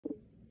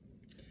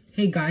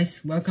Hey guys,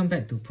 welcome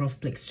back to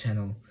Prof Plague's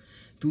channel.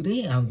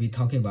 Today I'll be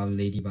talking about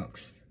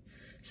ladybugs.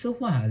 So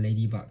what are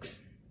ladybugs?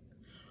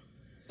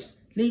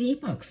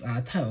 Ladybugs are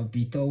a type of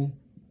beetle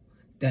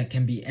that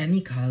can be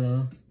any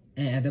color,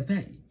 and at the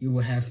back you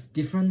will have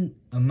different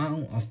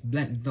amount of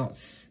black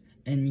dots,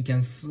 and it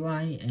can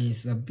fly and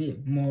it's a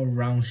bit more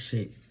round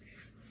shape.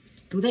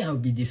 Today I'll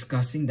be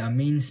discussing the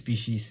main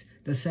species,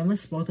 the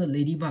 7-spotted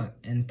ladybug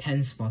and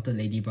 10-spotted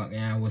ladybug,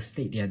 and I will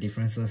state their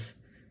differences.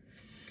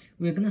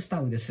 We're gonna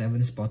start with the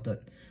 7-spotted.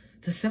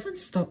 The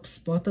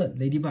 7-spotted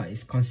ladybug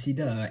is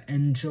considered an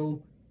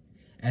angel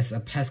as a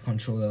pest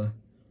controller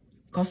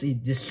because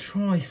it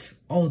destroys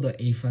all the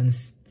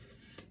aphids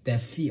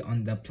that feed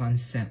on the plant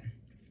sap.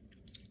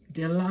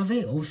 Their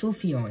larvae also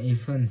feed on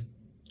aphids,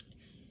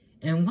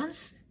 and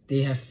once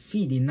they have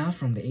fed enough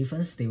from the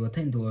aphids, they will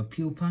turn into a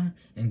pupa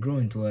and grow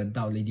into an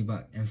adult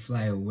ladybug and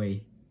fly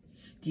away.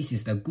 This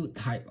is the good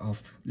type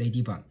of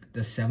ladybug,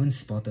 the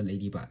 7-spotted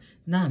ladybug.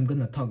 Now I'm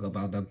gonna talk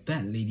about the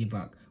bad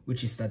ladybug,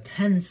 which is the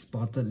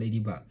 10-spotted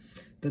ladybug.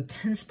 The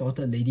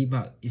 10-spotted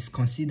ladybug is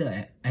considered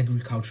an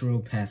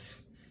agricultural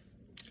pest.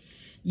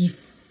 It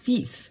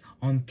feeds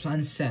on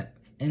plant sap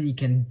and it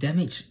can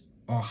damage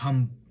or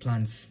harm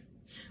plants,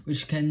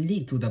 which can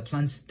lead to the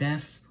plant's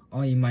death,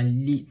 or it might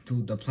lead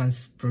to the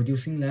plants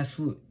producing less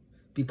food,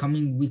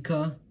 becoming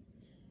weaker.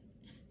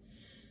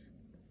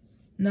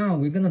 Now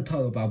we're gonna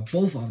talk about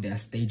both of their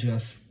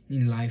stages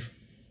in life.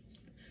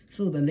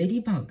 So the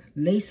ladybug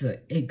lays an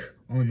egg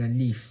on a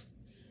leaf,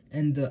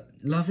 and the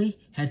larvae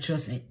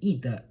hatches and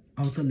eat the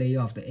outer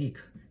layer of the egg.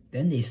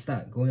 Then they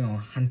start going on a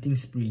hunting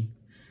spree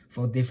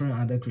for different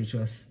other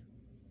creatures.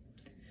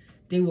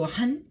 They will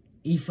hunt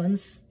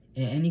aphids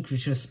and any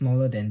creature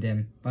smaller than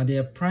them, but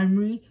their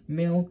primary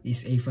meal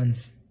is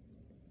aphids.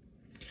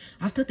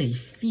 After they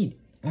feed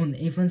on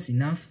aphids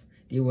enough,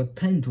 they will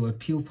turn into a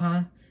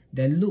pupa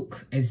that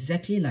look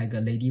exactly like a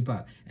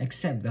ladybug,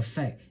 except the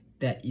fact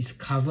that it's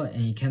covered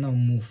and it cannot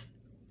move.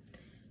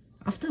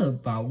 After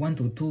about 1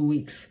 to 2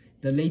 weeks,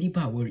 the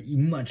ladybug will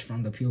emerge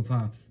from the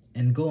pupa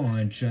and go on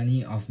a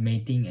journey of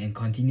mating and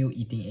continue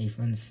eating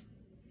aphids.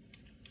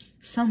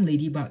 Some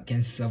ladybug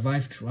can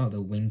survive throughout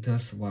the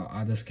winters while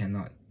others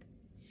cannot,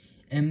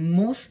 and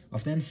most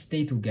of them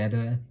stay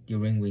together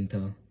during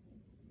winter.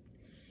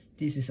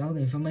 This is all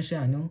the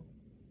information I know.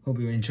 Hope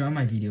you enjoy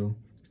my video.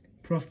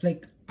 Prof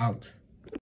Plague out.